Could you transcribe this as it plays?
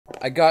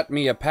I got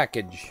me a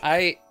package.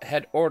 I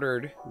had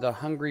ordered the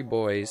Hungry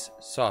Boys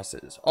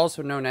sauces,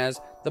 also known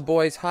as the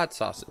Boys hot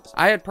sauces.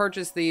 I had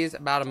purchased these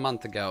about a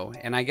month ago,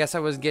 and I guess I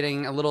was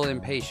getting a little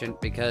impatient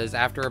because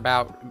after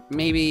about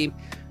maybe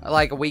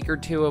like a week or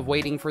two of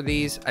waiting for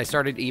these, I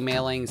started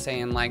emailing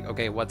saying like,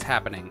 okay, what's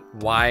happening?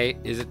 Why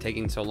is it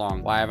taking so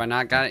long? Why have I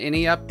not got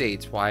any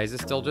updates? Why is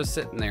it still just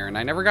sitting there? And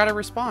I never got a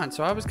response,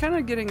 so I was kind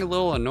of getting a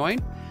little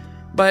annoyed.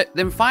 But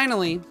then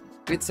finally,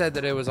 it said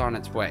that it was on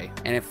its way,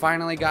 and it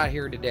finally got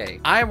here today.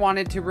 I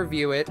wanted to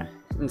review it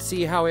and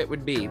see how it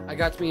would be. I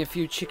got me a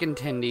few chicken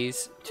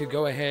tendies to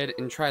go ahead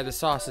and try the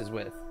sauces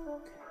with.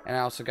 And I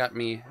also got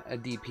me a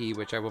DP,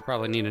 which I will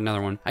probably need another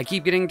one. I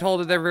keep getting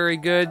told that they're very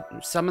good.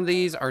 Some of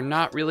these are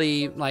not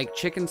really like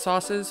chicken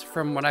sauces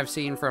from what I've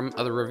seen from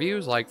other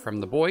reviews, like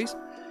from the boys.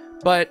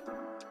 But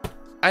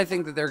I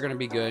think that they're gonna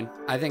be good.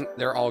 I think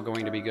they're all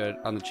going to be good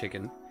on the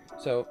chicken.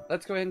 So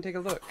let's go ahead and take a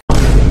look.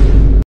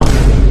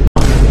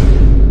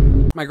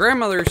 My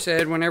grandmother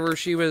said whenever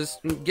she was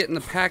getting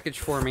the package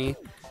for me,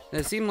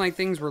 that it seemed like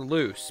things were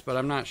loose, but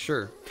I'm not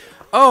sure.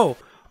 Oh,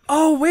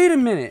 wait a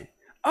minute.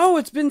 Oh,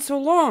 it's been so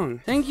long.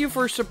 Thank you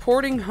for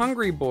supporting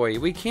Hungry Boy.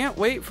 We can't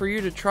wait for you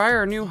to try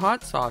our new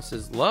hot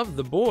sauces. Love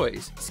the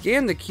boys.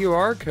 Scan the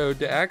QR code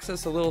to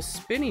access a little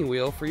spinny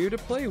wheel for you to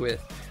play with.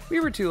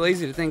 We were too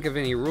lazy to think of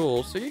any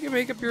rules, so you can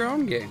make up your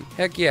own game.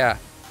 Heck yeah.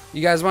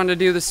 You guys want to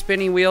do the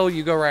spinny wheel?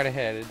 You go right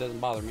ahead. It doesn't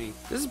bother me.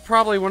 This is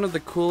probably one of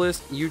the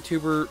coolest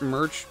YouTuber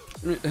merch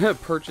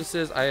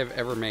purchases I have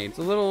ever made. It's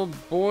a little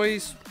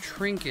boy's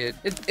trinket.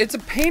 It's a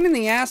pain in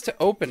the ass to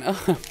open up.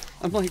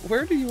 I'm like,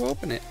 where do you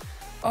open it?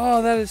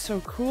 Oh, that is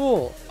so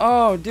cool.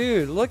 Oh,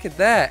 dude, look at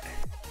that.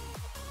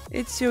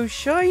 It's so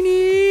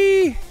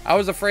shiny. I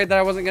was afraid that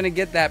I wasn't gonna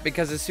get that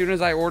because as soon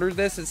as I ordered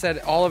this, it said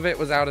all of it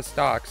was out of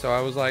stock. So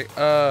I was like,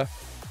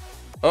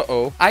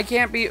 uh-oh. I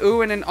can't be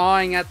oohing and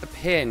awing at the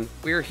pin.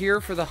 We're here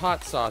for the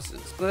hot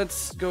sauces.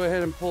 Let's go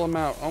ahead and pull them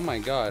out. Oh my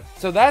god.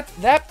 So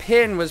that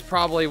pin was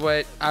probably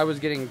what I was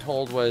getting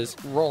told was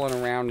rolling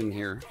around in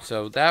here.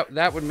 So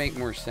that would make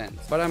more sense.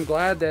 But I'm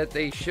glad that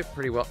they ship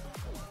pretty well.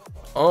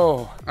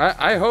 Oh,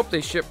 I hope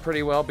they ship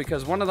pretty well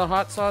because one of the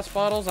hot sauce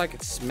bottles, I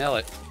could smell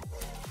it.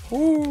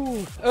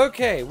 Ooh.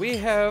 Okay, we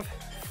have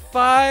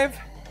 5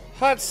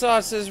 hot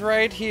sauces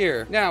right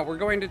here. Now, we're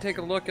going to take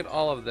a look at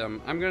all of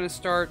them. I'm going to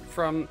start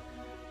from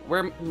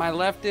where my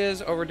left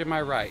is over to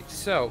my right.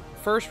 So,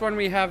 first one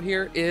we have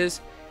here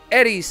is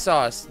Eddie's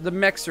sauce, the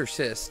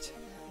Mexorcist.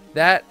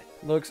 That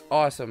looks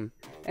awesome.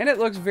 And it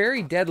looks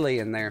very deadly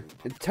in there.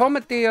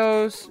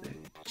 Tomatillos,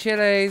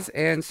 chiles,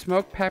 and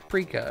smoked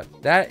paprika.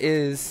 That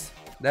is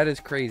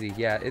crazy.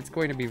 Yeah, it's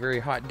going to be very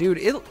hot. Dude,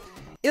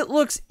 it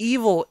looks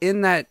evil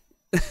in that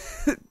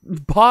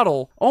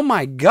bottle. Oh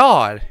my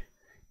god.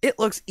 It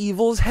looks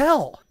evil as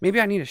hell. Maybe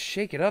I need to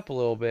shake it up a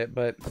little bit,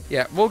 but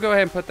yeah, we'll go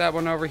ahead and put that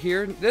one over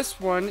here. This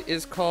one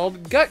is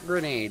called Gut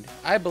Grenade.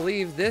 I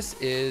believe this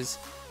is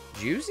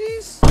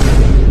Juicy's?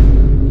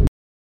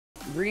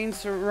 Green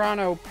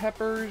serrano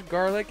peppers,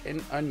 garlic,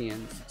 and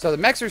onions. So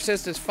the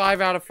Mexorcist is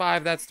 5 out of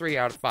 5. That's 3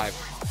 out of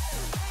 5.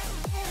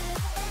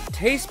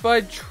 Taste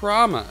Bud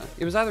Trauma.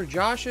 It was either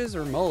Josh's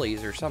or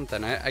Mully's or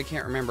something. I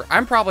can't remember.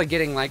 I'm probably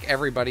getting like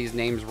everybody's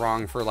names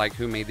wrong for like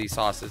who made these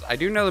sauces. I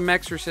do know the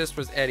Mexorcist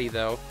was Eddie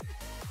though.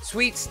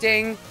 Sweet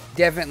Sting,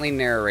 definitely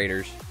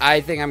Narrators. I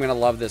think I'm gonna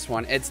love this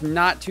one. It's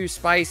not too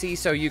spicy,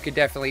 so you could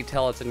definitely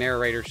tell it's a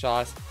Narrator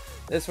sauce.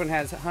 This one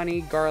has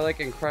honey,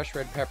 garlic, and crushed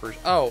red peppers.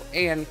 Oh,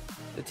 and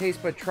the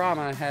Taste Bud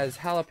Trauma has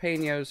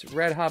jalapenos,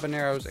 red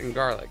habaneros, and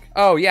garlic.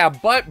 Oh yeah,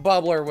 Butt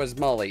Bubbler was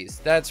Mully's.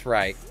 That's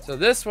right. So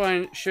this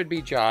one should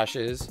be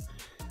Josh's.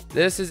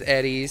 This is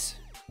Eddie's.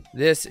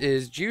 This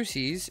is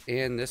Juicy's.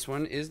 And this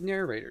one is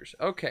Narrators.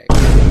 Okay.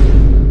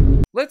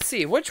 Let's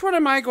see. Which one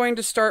am I going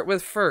to start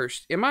with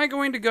first? Am I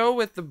going to go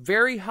with the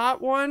very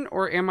hot one,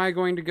 or am I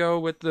going to go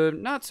with the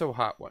not so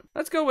hot one?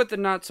 Let's go with the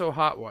not so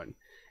hot one.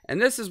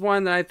 And this is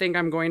one that I think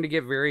I'm going to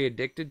get very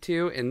addicted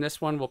to. And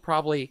this one will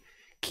probably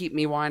keep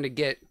me wanting to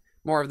get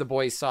more of the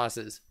boys'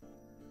 sauces.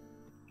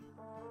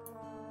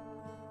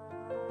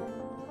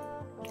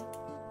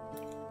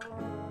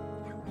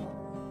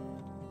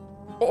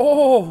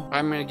 Oh,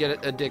 I'm gonna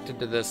get addicted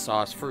to this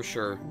sauce for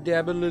sure.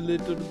 Dabble a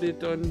little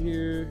bit on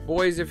here.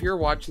 Boys, if you're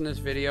watching this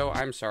video,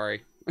 I'm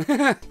sorry.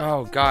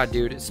 Oh god,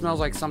 dude, it smells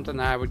like something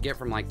that I would get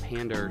from like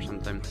Panda or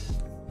something.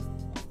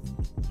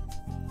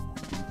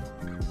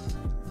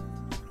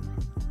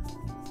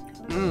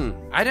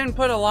 I didn't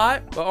put a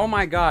lot, but oh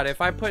my god,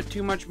 if I put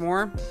too much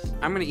more,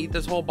 I'm gonna eat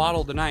this whole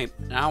bottle tonight.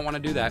 And I don't want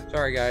to do that.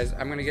 Sorry guys,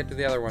 I'm gonna get to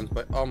the other ones,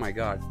 but oh my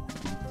god.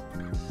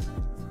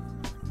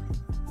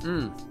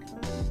 10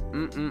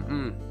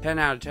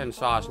 out of 10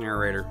 sauce,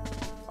 Narrator.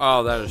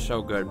 Oh, that is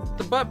so good.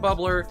 The Butt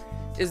Bubbler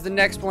is the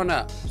next one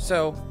up.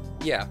 So,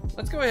 yeah,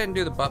 let's go ahead and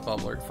do the Butt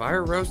Bubbler.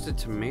 Fire roasted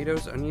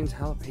tomatoes, onions,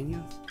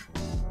 jalapeno.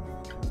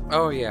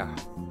 Oh yeah.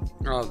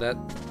 Oh,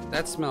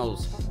 that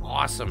smells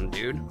awesome,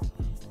 dude.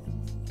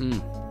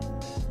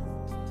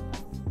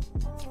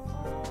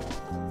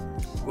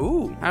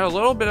 Ooh, had a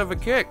little bit of a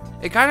kick.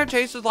 It kind of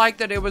tasted like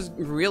that it was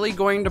really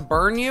going to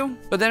burn you,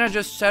 but then it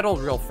just settled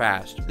real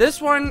fast. This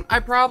one,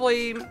 I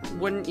probably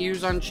wouldn't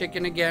use on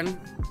chicken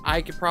again.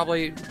 I could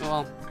probably,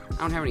 well, I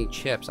don't have any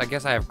chips. I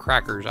guess I have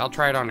crackers. I'll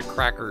try it on a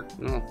cracker.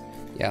 Oh,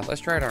 yeah,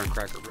 let's try it on a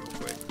cracker real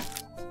quick.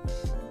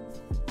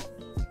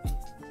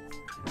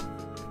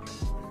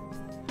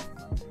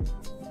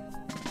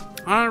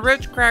 On a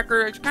Ritz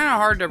cracker, it's kind of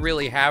hard to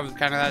really have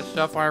kind of that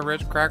stuff on a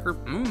Ritz cracker.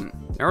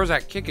 There was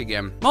that kick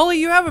again. Molly,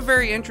 you have a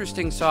very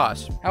interesting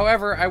sauce.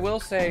 However, I will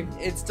say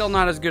it's still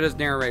not as good as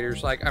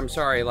Narrator's. Like, I'm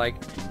sorry, like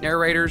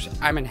Narrator's,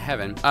 I'm in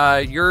heaven.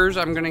 Yours,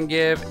 I'm gonna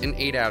give an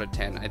 8 out of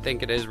 10. I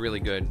think it is really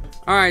good.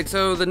 All right,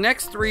 so the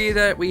next 3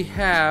 that we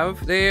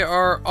have, they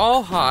are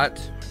all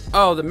hot.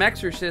 Oh, the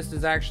Mexorcist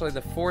is actually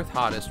the 4th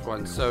hottest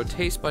one. So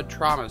Taste Bud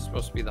Trauma is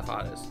supposed to be the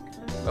hottest.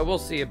 But we'll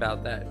see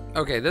about that.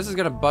 Okay, this is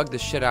gonna bug the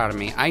shit out of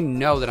me. I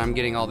know that I'm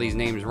getting all these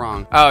names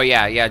wrong. Oh,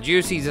 yeah,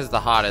 Juicy's is the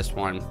hottest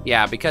one.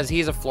 Yeah, because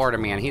he's a Florida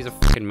man. He's a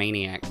fucking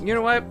maniac. You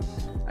know what?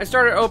 I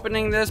started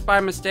opening this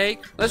by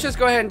mistake. Let's just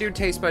go ahead and do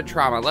Taste Bud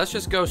Trauma. Let's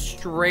just go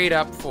straight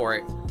up for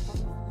it.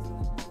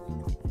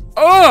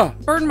 Oh,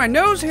 burned my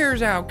nose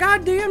hairs out.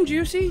 Goddamn,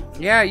 Juicy.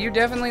 Yeah, you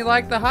definitely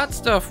like the hot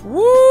stuff.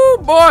 Woo,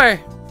 boy.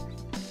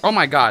 Oh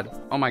my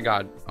God. Oh my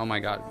God. Oh my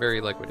God.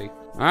 Very liquidy.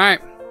 All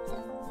right.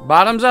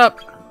 Bottoms up.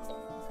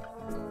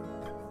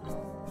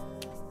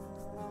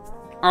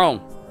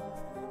 Oh.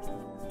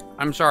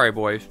 I'm sorry,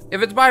 boys.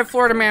 If it's by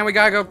Florida man, we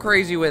gotta go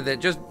crazy with it.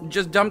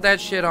 Just dump that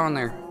shit on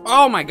there.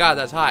 Oh my God,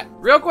 that's hot.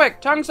 Real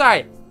quick, tongue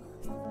side.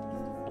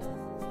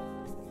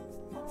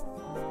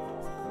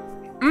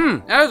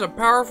 That is a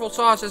powerful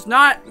sauce. It's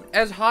not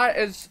as hot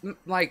as,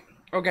 like,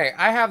 okay,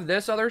 I have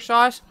this other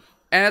sauce,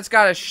 and it's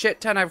got a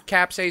shit ton of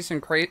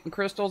capsaicin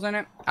crystals in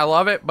it. I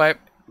love it, but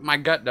my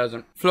gut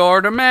doesn't.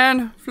 Florida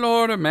man,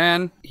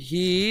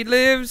 he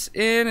lives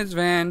in his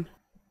van.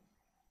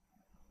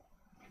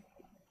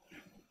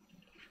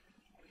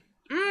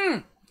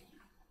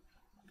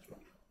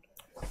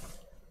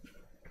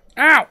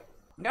 Ow!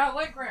 Got a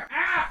leg cramp.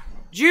 Ah!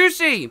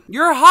 Juicy,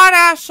 your hot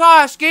ass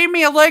sauce gave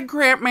me a leg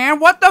cramp, man.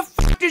 What the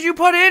fuck did you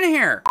put in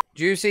here?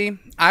 Juicy,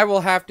 I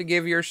will have to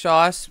give your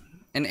sauce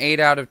an 8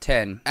 out of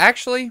 10.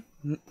 Actually,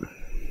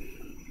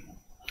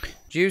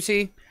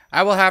 Juicy,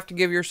 I will have to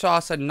give your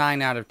sauce a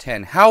 9 out of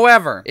 10.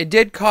 However, it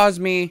did cause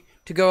me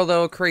to go a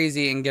little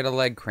crazy and get a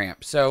leg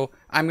cramp. So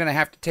I'm going to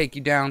have to take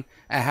you down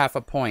a half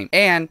a point.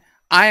 And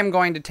I am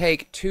going to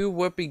take 2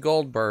 Whoopi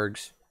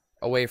Goldbergs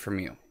away from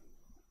you.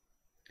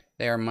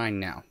 They are mine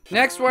now.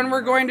 Next one,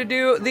 we're going to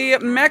do the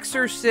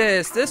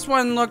Mexorcist. This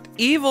one looked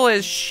evil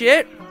as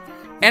shit,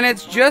 and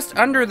it's just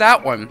under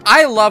that one.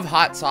 I love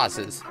hot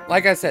sauces.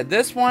 Like I said,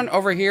 this one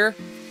over here,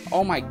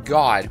 oh my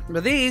God.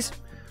 But these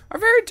are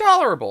very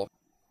tolerable.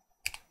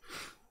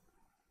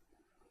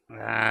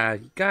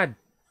 God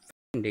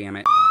damn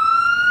it.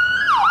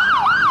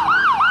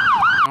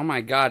 Oh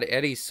my God,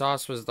 Eddie's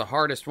sauce was the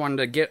hardest one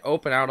to get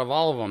open out of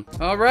all of them.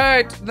 All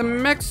right, the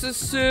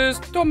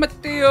Mexorcist,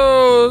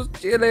 tomatillos,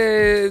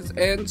 chiles,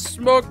 and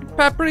smoked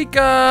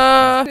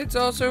paprika. It's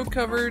also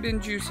covered in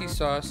juicy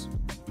sauce.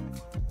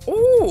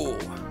 Ooh,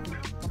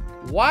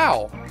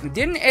 wow.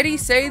 Didn't Eddie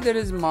say that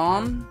his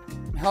mom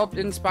helped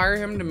inspire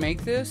him to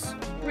make this?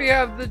 We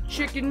have the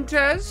chicken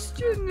test,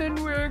 and then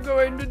we're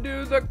going to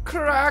do the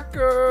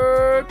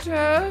cracker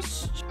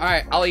test. All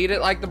right, I'll eat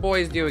it like the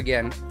boys do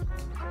again.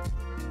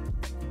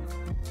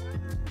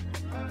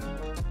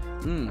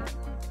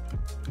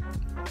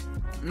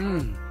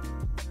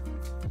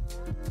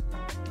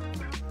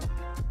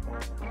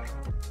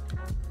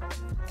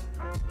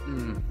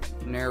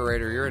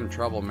 Narrator, you're in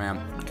trouble, man.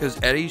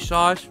 Because Eddie's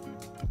sauce,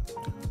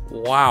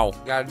 wow.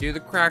 Gotta do the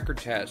cracker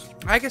test.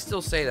 I can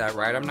still say that,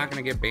 right? I'm not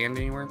gonna get banned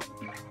anywhere.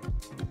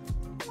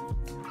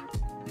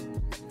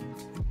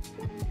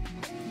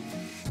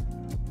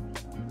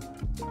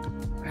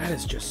 That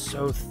is just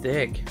so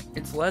thick.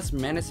 It's less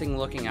menacing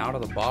looking out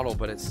of the bottle,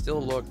 but it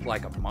still looked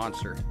like a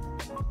monster.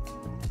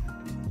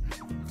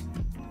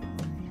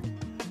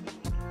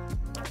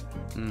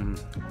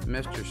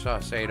 Mr.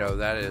 Saucedo,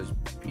 that is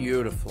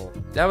beautiful.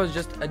 That was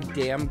just a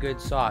damn good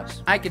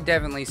sauce. I could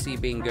definitely see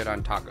being good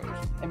on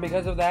tacos. And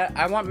because of that,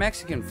 I want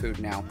Mexican food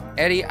now.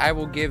 Eddie, I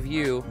will give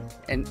you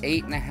an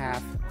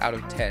 8.5 out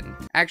of 10.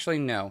 Actually,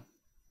 no.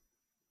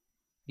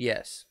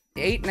 Yes.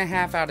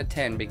 8.5 out of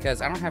 10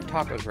 because I don't have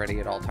tacos ready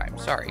at all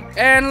times. Sorry.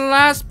 And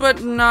last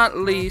but not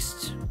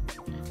least,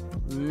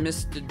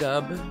 Mr.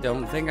 Dub,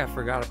 don't think I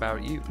forgot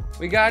about you.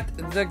 We got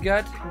the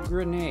gut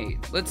grenade.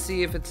 Let's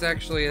see if it's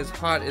actually as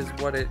hot as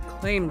what it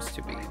claims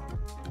to be.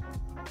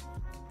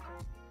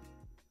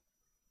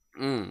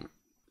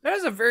 That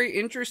is a very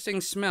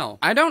interesting smell.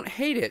 I don't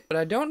hate it, but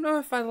I don't know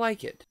if I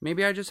like it.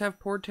 Maybe I just have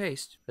poor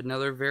taste.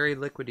 Another very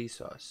liquidy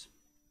sauce.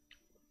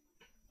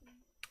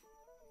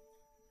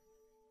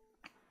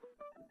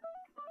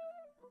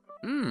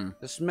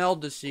 The smell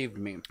deceived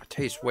me. It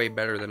tastes way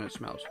better than it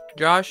smells.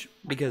 Josh,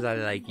 because I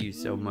like you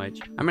so much,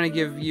 I'm gonna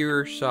give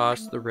your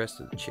sauce the rest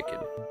of the chicken.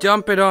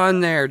 Dump it on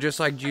there, just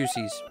like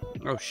Juicy's.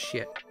 Oh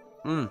shit.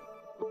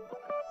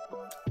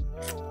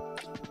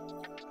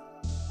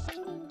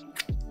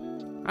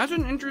 That's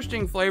an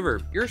interesting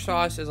flavor. Your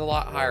sauce is a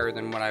lot higher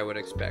than what I would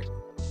expect.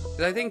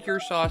 Because I think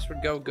your sauce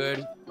would go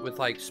good with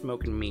like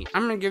smoking meat.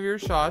 I'm gonna give your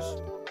sauce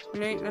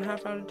an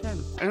 8.5 out of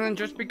 10. And then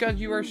just because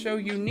you are so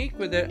unique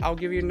with it, I'll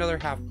give you another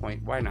half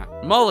point. Why not?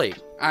 Mully,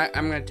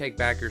 I'm gonna take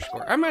back your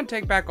score. I'm gonna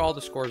take back all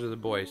the scores of the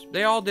boys.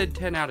 They all did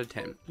 10 out of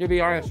 10. To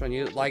be honest with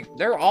you, like,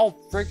 they're all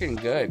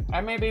freaking good. I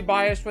may be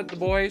biased with the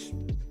boys,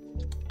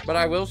 but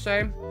I will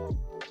say,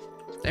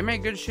 they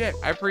make good shit.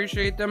 I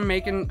appreciate them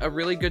making a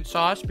really good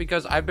sauce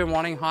because I've been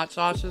wanting hot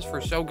sauces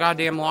for so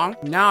goddamn long.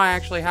 Now I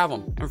actually have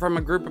them. And from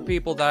a group of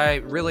people that I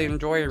really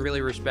enjoy and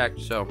really respect.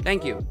 So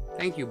thank you.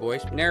 Thank you,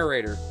 boys.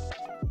 Narrator.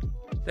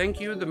 Thank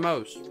you the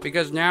most.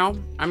 Because now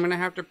I'm gonna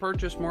have to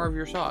purchase more of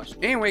your sauce.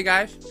 Anyway,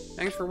 guys,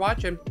 thanks for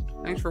watching.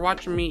 Thanks for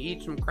watching me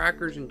eat some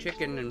crackers and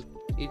chicken and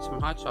eat some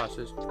hot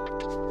sauces.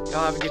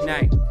 Y'all have a good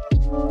night.